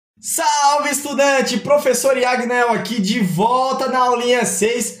Salve, estudante! Professor Iagnel aqui de volta na aulinha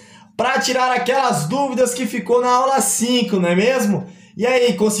 6 para tirar aquelas dúvidas que ficou na aula 5, não é mesmo? E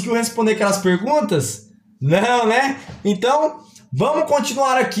aí, conseguiu responder aquelas perguntas? Não, né? Então, vamos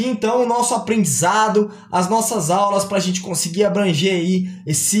continuar aqui então o nosso aprendizado, as nossas aulas para a gente conseguir abranger aí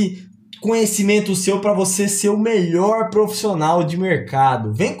esse conhecimento seu para você ser o melhor profissional de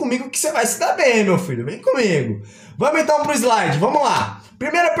mercado. Vem comigo que você vai se dar bem, meu filho. Vem comigo. Vamos então para o slide. Vamos lá.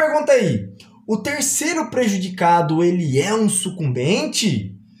 Primeira pergunta aí. O terceiro prejudicado, ele é um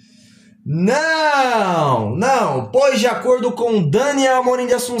sucumbente? Não, pois de acordo com Daniel Amorim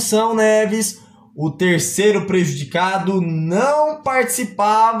de Assumpção, Neves, o terceiro prejudicado não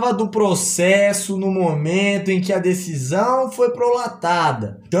participava do processo no momento em que a decisão foi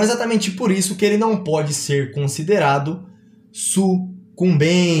prolatada. Então é exatamente por isso que ele não pode ser considerado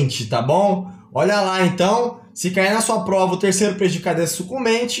sucumbente, tá bom? Olha lá então, se cair na sua prova o terceiro prejudicado é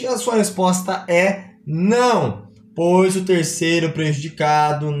sucumbente, a sua resposta é não, pois o terceiro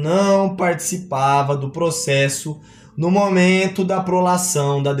prejudicado não participava do processo no momento da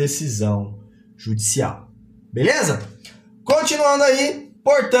prolação da decisão judicial. Beleza? Continuando aí,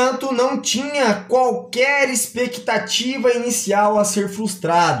 portanto, não tinha qualquer expectativa inicial a ser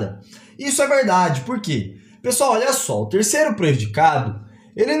frustrada. Isso é verdade, por quê? Pessoal, olha só, o terceiro prejudicado,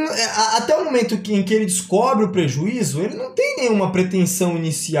 ele, até o momento em que ele descobre o prejuízo, ele não tem nenhuma pretensão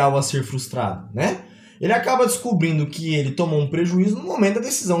inicial a ser frustrado, né? Ele acaba descobrindo que ele tomou um prejuízo no momento da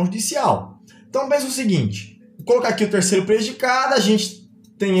decisão judicial. Então, pensa o seguinte, vou colocar aqui o terceiro prejudicado, a gente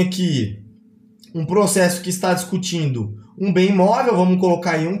tem aqui um processo que está discutindo um bem imóvel, vamos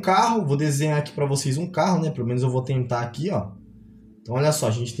colocar aí um carro, vou desenhar aqui para vocês um carro, né? Pelo menos eu vou tentar aqui, ó. Então, olha só,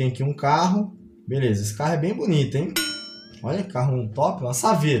 a gente tem aqui um carro, beleza, esse carro é bem bonito, hein? Olha, carro top, uma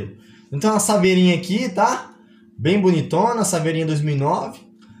Saveiro. Então, uma Saveirinha aqui, tá? Bem bonitona, Saveirinha 2009.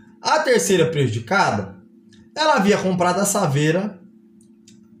 A terceira prejudicada, ela havia comprado a Saveirinha,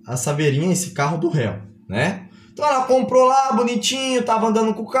 esse carro do réu, né? Então, ela comprou lá, bonitinho, tava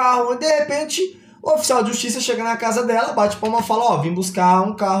andando com o carro, e de repente, o oficial de justiça chega na casa dela, bate palma e fala, ó, vim buscar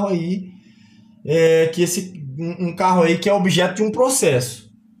um carro aí, um carro aí que é objeto de um processo.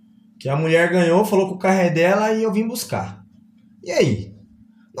 Que a mulher ganhou, falou que o carro é dela e eu vim buscar. E aí?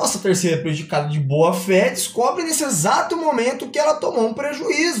 Nossa terceira prejudicada de boa fé descobre nesse exato momento que ela tomou um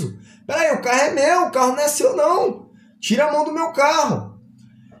prejuízo. Peraí, o carro é meu, o carro não é seu não. Tira a mão do meu carro.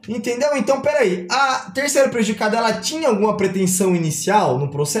 Entendeu? Então, peraí, a terceira prejudicada, ela tinha alguma pretensão inicial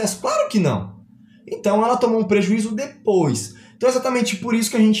no processo? Claro que não. Então, ela tomou um prejuízo depois. Então, é exatamente por isso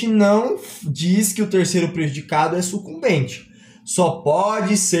que a gente não diz que o terceiro prejudicado é sucumbente. Só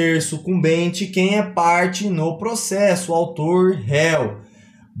pode ser sucumbente quem é parte no processo, o autor, réu.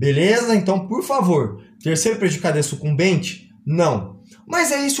 Beleza? Então, por favor, terceiro prejudicado é sucumbente? Não.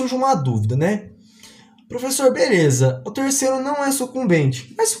 Mas aí surge uma dúvida, né? Professor, beleza, o terceiro não é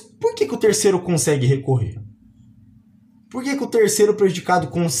sucumbente. Mas por que o terceiro consegue recorrer? Por que o terceiro prejudicado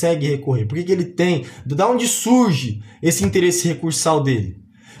consegue recorrer? Por que ele tem? Da onde surge esse interesse recursal dele?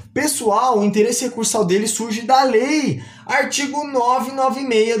 Pessoal, o interesse recursal dele surge da lei, artigo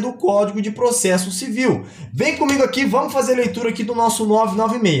 996 do Código de Processo Civil. Vem comigo aqui, vamos fazer a leitura aqui do nosso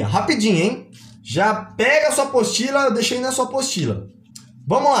 996. Rapidinho, hein? Já pega a sua apostila, eu deixei na sua apostila.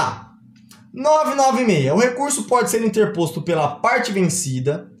 Vamos lá. 996. O recurso pode ser interposto pela parte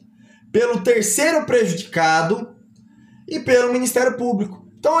vencida, pelo terceiro prejudicado e pelo Ministério Público.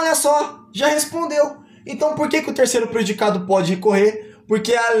 Então, olha só, já respondeu. Então, por que o terceiro prejudicado pode recorrer?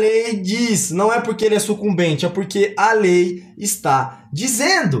 Porque a lei diz, não é porque ele é sucumbente, é porque a lei está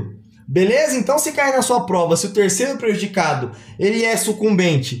dizendo. Beleza? Então, se cair na sua prova, se o terceiro prejudicado ele é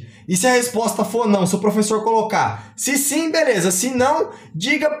sucumbente, e se a resposta for não, se o professor colocar, se sim, beleza, se não,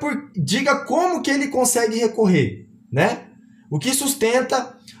 diga como que ele consegue recorrer, né? O que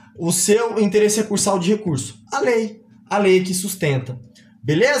sustenta o seu interesse recursal de recurso? A lei que sustenta.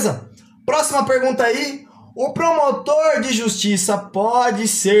 Beleza? Próxima pergunta aí. O promotor de justiça pode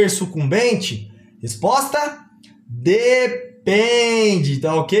ser sucumbente? Resposta: depende,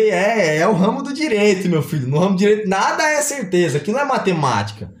 tá ok? É o ramo do direito, meu filho. No ramo do direito nada é certeza. Aqui não é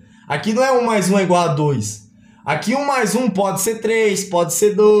matemática. Aqui não é 1 mais 1 é igual a 2. Aqui 1 mais 1 pode ser 3, pode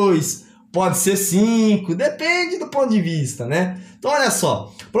ser 2, pode ser 5. Depende do ponto de vista, né? Então, olha só.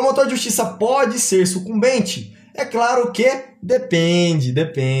 Promotor de justiça pode ser sucumbente? É claro que depende.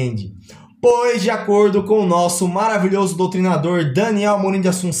 Pois, de acordo com o nosso maravilhoso doutrinador Daniel Amorim de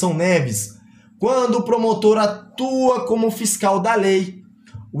Assumpção Neves, quando o promotor atua como fiscal da lei,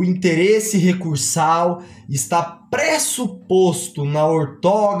 o interesse recursal está pressuposto na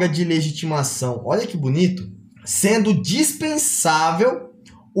outorga de legitimação. Olha que bonito! Sendo dispensável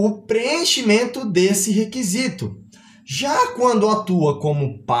o preenchimento desse requisito. Já quando atua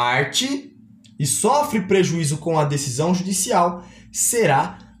como parte e sofre prejuízo com a decisão judicial,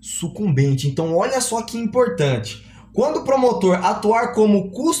 será sucumbente. Então, olha só que importante. Quando o promotor atuar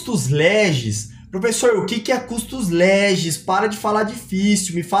como custos legis, professor, o que é custos legis? Para de falar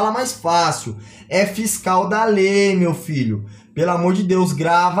difícil, me fala mais fácil. É fiscal da lei, meu filho. Pelo amor de Deus,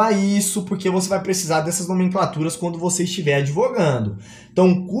 grava isso, porque você vai precisar dessas nomenclaturas quando você estiver advogando.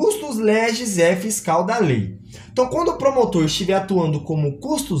 Então, custos legis é fiscal da lei. Então, quando o promotor estiver atuando como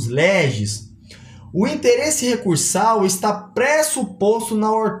custos legis, o interesse recursal está pressuposto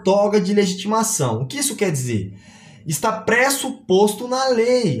na ortoga de legitimação. O que isso quer dizer? Está pressuposto na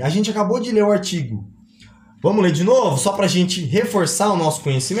lei. A gente acabou de ler o artigo. Vamos ler de novo, só para a gente reforçar o nosso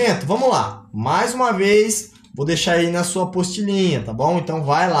conhecimento? Vamos lá. Mais uma vez, vou deixar aí na sua apostilinha, tá bom? Então,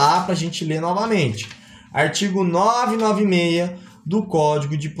 vai lá para a gente ler novamente. Artigo 996 do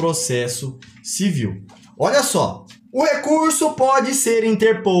Código de Processo Civil. Olha só. O recurso pode ser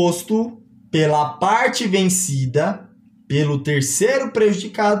interposto pela parte vencida, pelo terceiro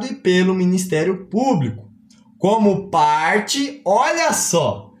prejudicado e pelo Ministério Público. Como parte, olha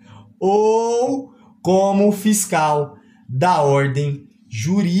só, ou como fiscal da ordem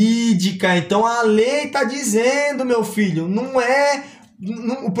jurídica. Então, a lei está dizendo, meu filho,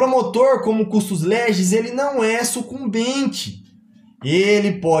 o promotor, como custos legis, ele não é sucumbente.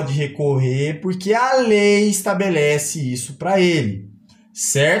 Ele pode recorrer porque a lei estabelece isso para ele,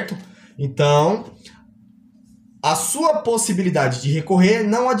 certo? Então, a sua possibilidade de recorrer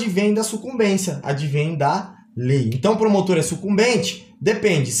não advém da sucumbência, advém da lei. Então, o promotor é sucumbente?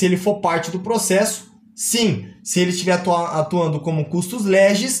 Depende. Se ele for parte do processo, sim. Se ele estiver atuando como custos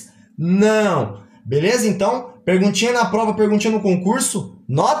legis, não. Beleza? Então, perguntinha na prova, perguntinha no concurso,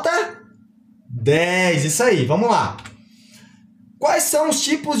 nota 10. Isso aí, vamos lá. Quais são os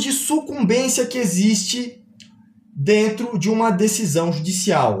tipos de sucumbência que existe dentro de uma decisão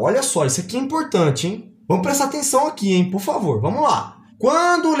judicial? Olha só, isso aqui é importante, hein? Vamos prestar atenção aqui, hein? Por favor, vamos lá.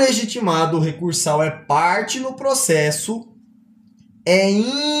 Quando o legitimado recursal é parte no processo, é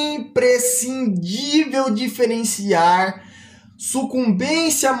imprescindível diferenciar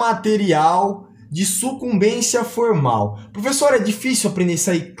sucumbência material de sucumbência formal. Professor, é difícil aprender isso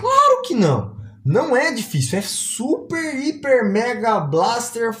aí? Claro que não. Não é difícil, é super, hiper, mega,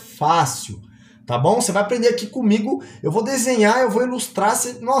 blaster fácil. Tá bom? Você vai aprender aqui comigo, eu vou desenhar, eu vou ilustrar,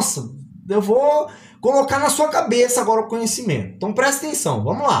 nossa, eu vou colocar na sua cabeça agora o conhecimento. Então presta atenção,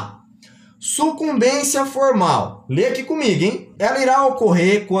 vamos lá. Sucumbência formal. Lê aqui comigo, hein? Ela irá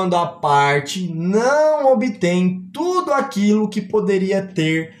ocorrer quando a parte não obtém tudo aquilo que poderia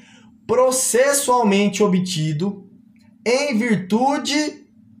ter processualmente obtido em virtude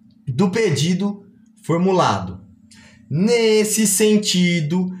do pedido formulado. Nesse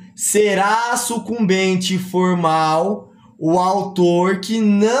sentido, será sucumbente formal o autor que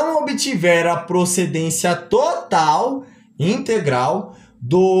não obtiver a procedência total, integral,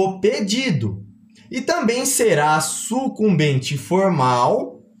 do pedido. E também será sucumbente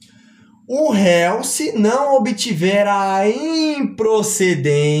formal o réu se não obtiver a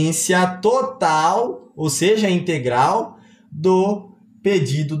improcedência total, ou seja, integral, do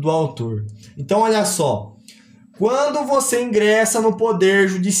pedido do autor. Então, olha só. Quando você ingressa no Poder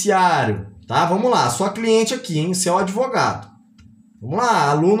Judiciário, tá? Vamos lá, sua cliente aqui, hein? Você é o advogado. Vamos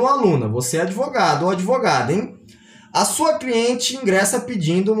lá, aluno ou aluna, você é advogado ou advogada, hein? A sua cliente ingressa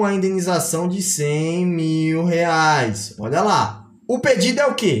pedindo uma indenização de R$100 mil. Olha lá. O pedido é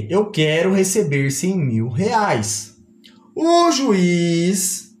o quê? Eu quero receber R$100 mil. O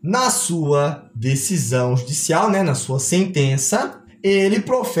juiz, na sua decisão judicial, né, na sua sentença, ele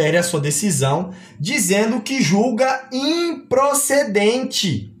profere a sua decisão dizendo que julga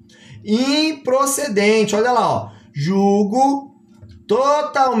improcedente. Improcedente, olha lá, ó. Julgo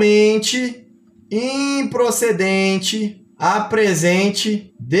totalmente improcedente a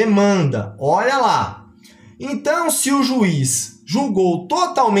presente demanda. Olha lá. Então, se o juiz julgou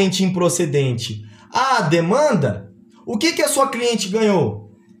totalmente improcedente a demanda, o que a sua cliente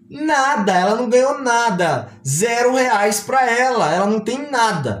ganhou? Nada, ela não ganhou nada. R$0 para ela, ela não tem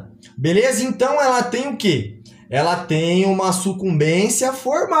nada. Beleza? Então, ela tem o quê? Ela tem uma sucumbência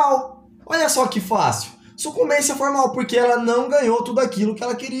formal. Olha só que fácil. Sucumbência formal, porque ela não ganhou tudo aquilo que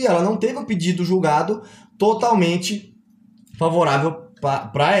ela queria. Ela não teve o pedido julgado totalmente favorável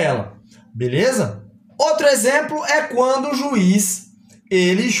para ela. Beleza? Outro exemplo é quando o juiz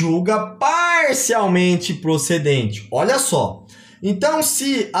ele julga parcialmente procedente. Olha só. Então,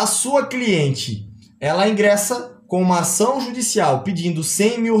 se a sua cliente ela ingressa com uma ação judicial pedindo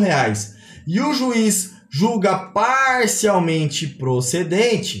R$100 mil e o juiz julga parcialmente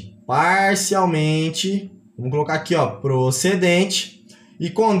procedente, vamos colocar aqui, ó, procedente, e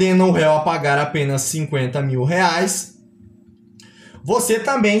condena o réu a pagar apenas 50 mil reais, você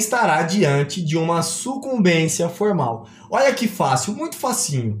também estará diante de uma sucumbência formal. Olha que fácil, muito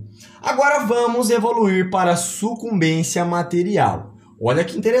facinho. Agora vamos evoluir para a sucumbência material. Olha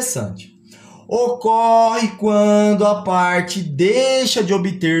que interessante. Ocorre quando a parte deixa de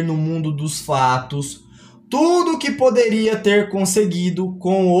obter no mundo dos fatos tudo o que poderia ter conseguido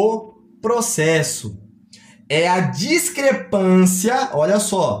com o processo. É a discrepância, olha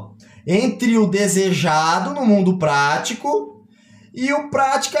só, entre o desejado no mundo prático e o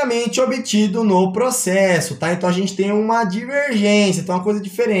praticamente obtido no processo, tá? Então a gente tem uma divergência, então é uma coisa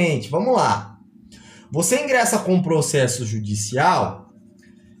diferente. Vamos lá. Você ingressa com um processo judicial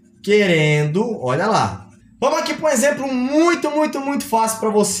querendo, olha lá. Vamos aqui para um exemplo muito fácil para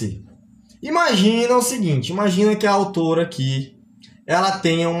você. Imagina o seguinte, imagina que a autora aqui, ela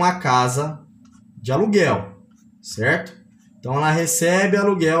tenha uma casa de aluguel, certo? Então ela recebe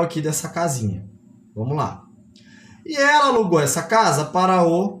aluguel aqui dessa casinha. Vamos lá. E ela alugou essa casa para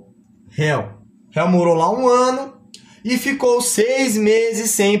o réu. O réu morou lá 1 ano e ficou 6 meses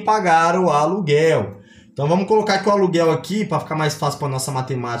sem pagar o aluguel. Então vamos colocar que o aluguel aqui, para ficar mais fácil para a nossa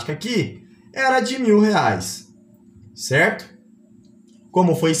matemática aqui, era de R$1.000, certo?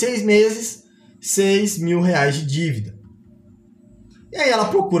 Como foi 6 meses, R$6.000 de dívida. E aí ela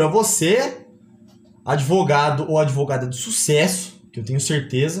procura você, advogado ou advogada de sucesso, que eu tenho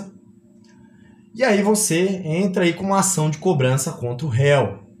certeza. E aí você entra aí com uma ação de cobrança contra o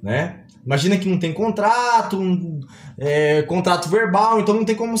réu, né? Imagina que não tem contrato, contrato verbal, então não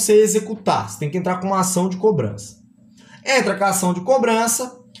tem como você executar. Você tem que entrar com uma ação de cobrança. Entra com a ação de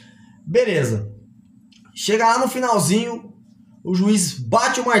cobrança, beleza. Chega lá no finalzinho, o juiz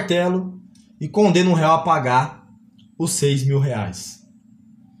bate o martelo e condena o réu a pagar os R$6.000.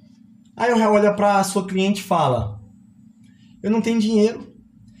 Aí o réu olha para a sua cliente e fala: eu não tenho dinheiro,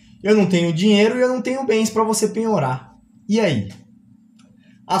 e eu não tenho bens para você penhorar. E aí?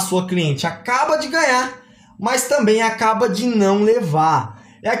 A sua cliente acaba de ganhar, mas também acaba de não levar.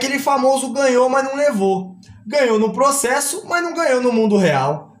 É aquele famoso ganhou, mas não levou. Ganhou no processo, mas não ganhou no mundo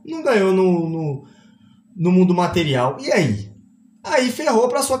real. Não ganhou no mundo material. E aí? Aí ferrou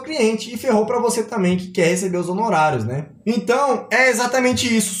para sua cliente e ferrou para você também que quer receber os honorários, né? Então, é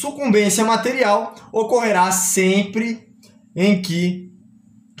exatamente isso. Sucumbência material ocorrerá sempre em que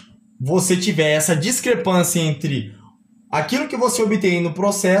você tiver essa discrepância entre aquilo que você obtém no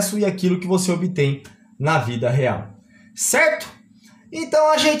processo e aquilo que você obtém na vida real. Certo?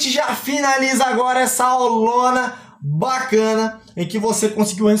 Então a gente já finaliza agora essa aulona bacana em que você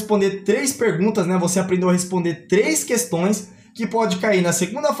conseguiu responder 3 perguntas, né? Você aprendeu a responder 3 questões que pode cair na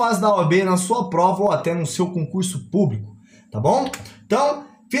segunda fase da OAB, na sua prova ou até no seu concurso público, tá bom? Então,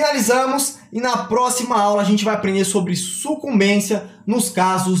 finalizamos e na próxima aula a gente vai aprender sobre sucumbência nos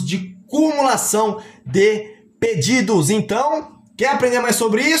casos de cumulação de pedidos. Então, quer aprender mais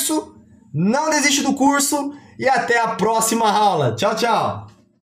sobre isso? Não desiste do curso e até a próxima aula. Tchau, tchau!